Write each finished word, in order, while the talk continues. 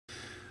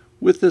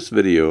With this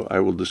video, I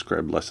will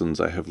describe lessons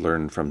I have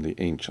learned from the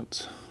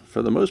ancients.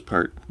 For the most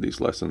part, these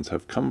lessons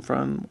have come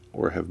from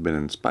or have been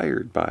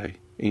inspired by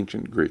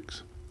ancient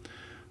Greeks.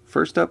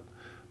 First up,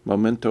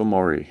 Memento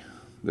Mori.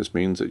 This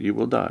means that you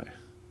will die.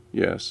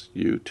 Yes,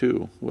 you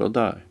too will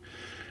die.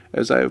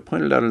 As I have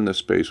pointed out in this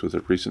space with a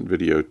recent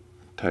video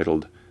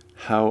titled,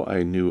 How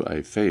I Knew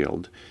I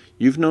Failed,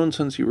 you've known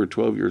since you were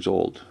 12 years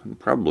old, and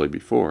probably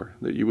before,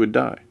 that you would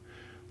die.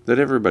 That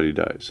everybody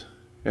dies.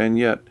 And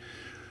yet,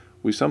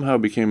 we somehow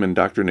became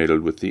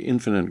indoctrinated with the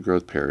infinite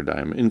growth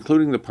paradigm,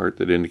 including the part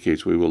that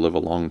indicates we will live a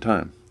long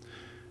time.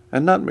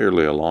 And not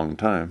merely a long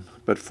time,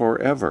 but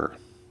forever.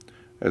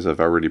 As I've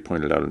already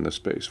pointed out in this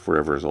space,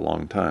 forever is a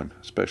long time,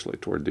 especially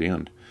toward the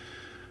end.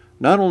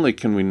 Not only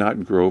can we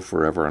not grow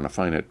forever on a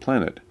finite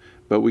planet,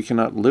 but we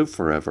cannot live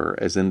forever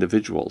as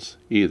individuals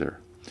either.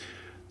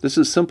 This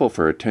is simple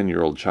for a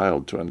 10-year-old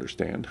child to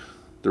understand.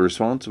 The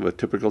response of a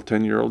typical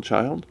 10-year-old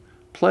child?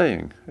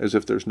 Playing as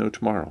if there's no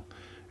tomorrow,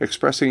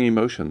 expressing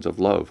emotions of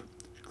love,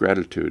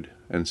 gratitude,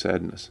 and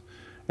sadness.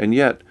 And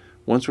yet,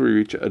 once we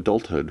reach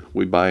adulthood,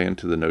 we buy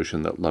into the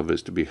notion that love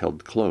is to be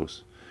held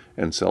close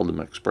and seldom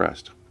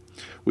expressed.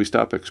 We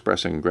stop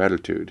expressing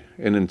gratitude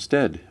and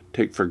instead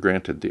take for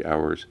granted the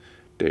hours,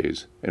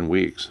 days, and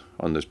weeks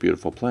on this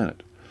beautiful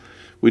planet.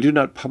 We do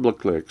not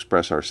publicly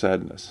express our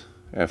sadness.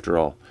 After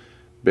all,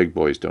 big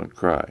boys don't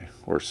cry,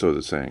 or so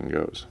the saying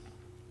goes.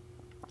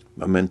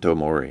 Memento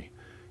Mori.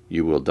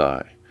 You will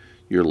die.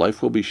 Your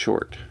life will be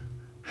short.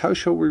 How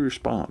shall we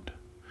respond?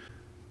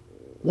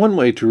 One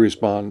way to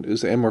respond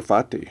is amor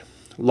fati.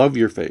 Love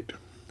your fate.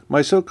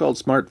 My so-called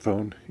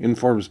smartphone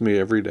informs me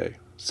every day,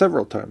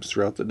 several times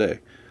throughout the day,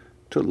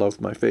 to love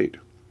my fate.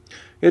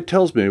 It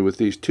tells me with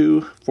these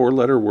two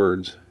four-letter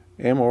words,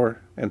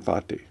 amor and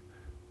fati,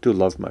 to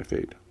love my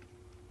fate.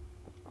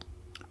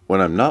 When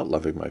I'm not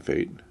loving my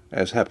fate,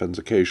 as happens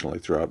occasionally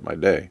throughout my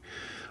day,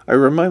 I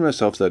remind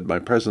myself that my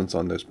presence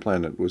on this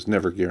planet was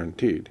never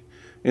guaranteed.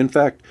 In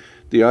fact,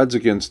 the odds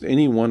against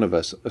any one of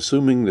us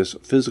assuming this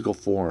physical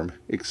form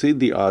exceed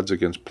the odds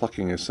against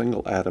plucking a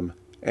single atom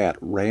at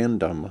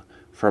random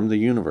from the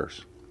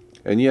universe.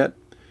 And yet,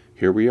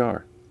 here we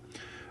are.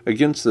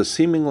 Against the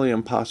seemingly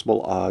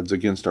impossible odds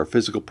against our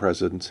physical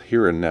presence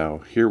here and now,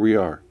 here we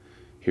are,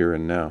 here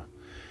and now.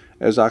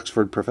 As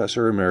Oxford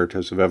Professor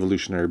Emeritus of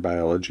Evolutionary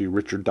Biology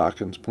Richard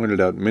Dawkins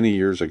pointed out many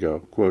years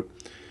ago, quote,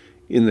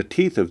 "In the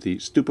teeth of the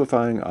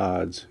stupefying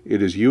odds,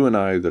 it is you and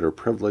I that are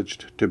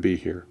privileged to be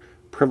here,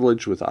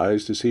 privileged with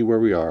eyes to see where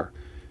we are,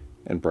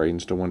 and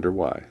brains to wonder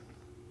why."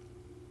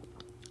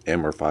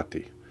 Amor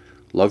fati.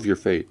 Love your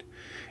fate.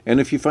 And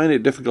if you find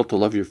it difficult to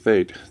love your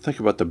fate, think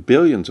about the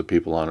billions of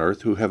people on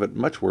Earth who have it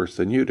much worse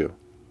than you do.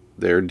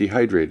 They are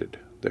dehydrated.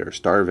 They are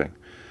starving.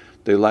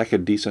 They lack a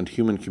decent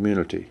human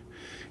community.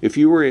 If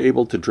you were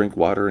able to drink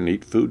water and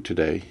eat food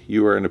today,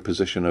 you are in a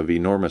position of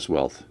enormous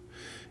wealth.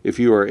 If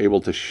you are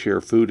able to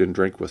share food and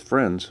drink with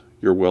friends,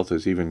 your wealth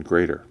is even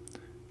greater.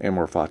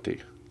 Amor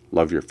fati.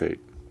 Love your fate.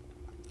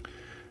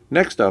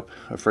 Next up,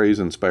 a phrase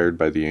inspired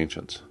by the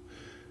ancients.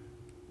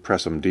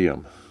 Pressum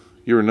Diem.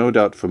 You are no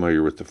doubt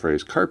familiar with the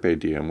phrase Carpe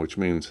Diem, which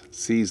means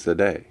seize the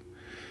day.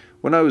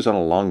 When I was on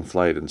a long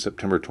flight in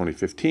September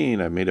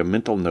 2015, I made a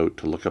mental note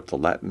to look up the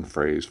Latin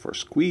phrase for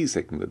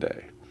squeezing the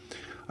day.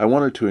 I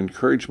wanted to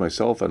encourage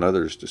myself and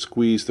others to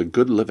squeeze the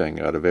good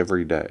living out of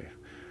every day.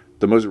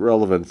 The most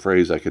relevant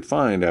phrase I could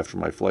find after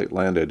my flight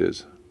landed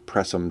is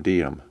Pressum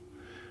Diem.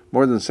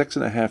 More than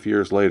 6.5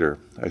 years later,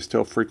 I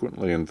still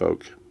frequently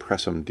invoke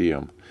Pressum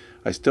Diem.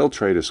 I still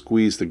try to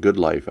squeeze the good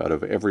life out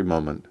of every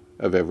moment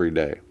of every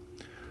day.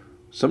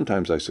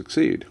 Sometimes I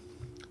succeed.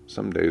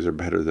 Some days are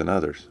better than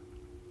others.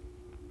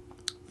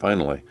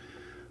 Finally,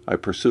 I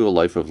pursue a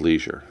life of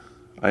leisure.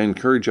 I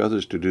encourage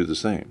others to do the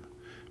same.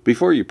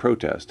 Before you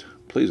protest,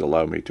 please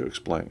allow me to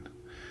explain.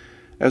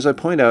 As I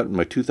point out in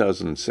my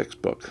 2006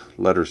 book,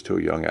 Letters to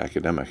a Young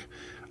Academic,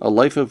 a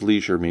life of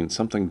leisure means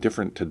something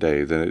different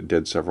today than it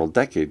did several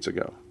decades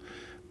ago.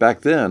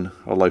 Back then,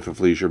 a life of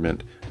leisure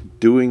meant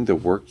doing the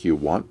work you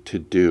want to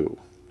do.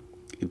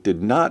 It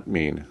did not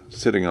mean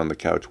sitting on the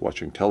couch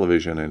watching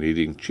television and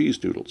eating cheese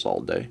doodles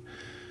all day.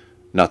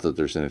 Not that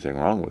there's anything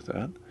wrong with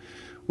that.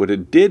 What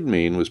it did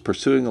mean was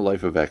pursuing a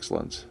life of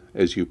excellence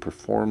as you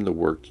perform the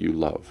work you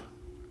love.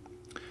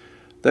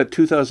 That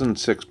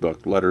 2006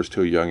 book, Letters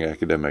to a Young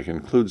Academic,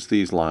 includes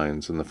these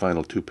lines in the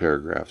final two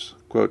paragraphs.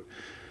 Quote,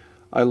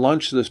 "I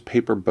launched this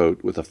paper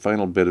boat with a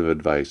final bit of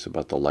advice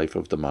about the life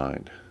of the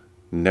mind.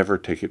 Never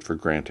take it for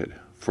granted,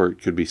 for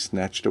it could be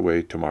snatched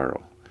away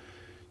tomorrow.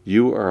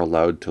 You are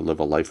allowed to live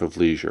a life of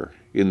leisure,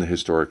 in the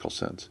historical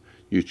sense.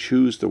 You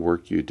choose the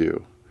work you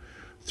do.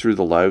 Through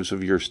the lives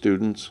of your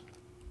students,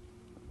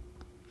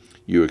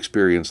 you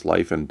experience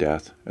life and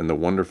death and the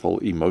wonderful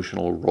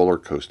emotional roller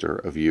coaster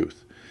of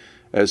youth.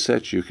 As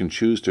such, you can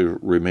choose to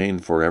remain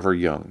forever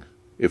young,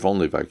 if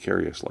only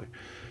vicariously.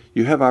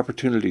 You have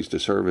opportunities to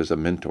serve as a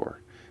mentor,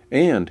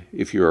 and,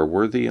 if you are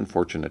worthy and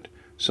fortunate,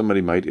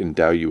 somebody might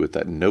endow you with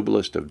that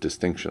noblest of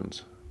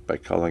distinctions by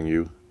calling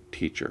you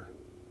teacher.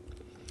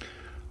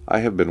 I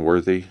have been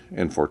worthy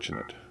and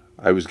fortunate.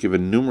 I was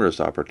given numerous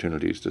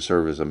opportunities to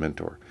serve as a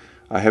mentor.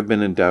 I have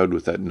been endowed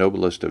with that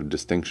noblest of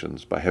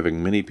distinctions by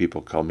having many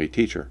people call me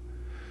teacher.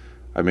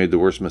 I made the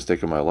worst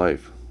mistake of my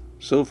life,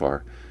 so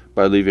far,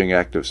 by leaving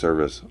active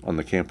service on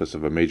the campus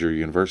of a major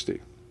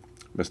university.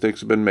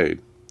 Mistakes have been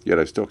made, yet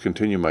I still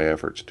continue my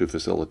efforts to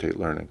facilitate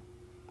learning.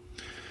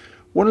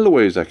 One of the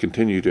ways I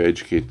continue to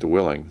educate the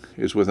willing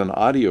is with an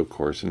audio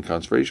course in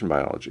conservation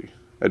biology.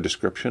 A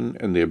description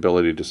and the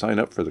ability to sign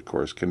up for the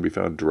course can be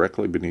found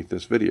directly beneath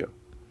this video.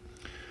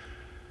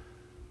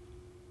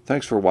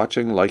 Thanks for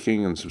watching,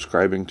 liking, and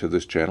subscribing to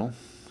this channel.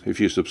 If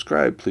you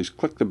subscribe, please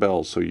click the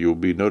bell so you will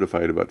be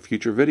notified about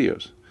future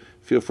videos.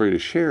 Feel free to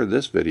share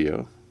this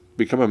video.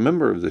 Become a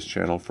member of this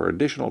channel for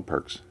additional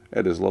perks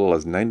at as little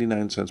as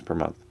 99 cents per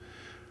month.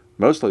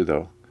 Mostly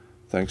though,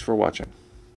 thanks for watching.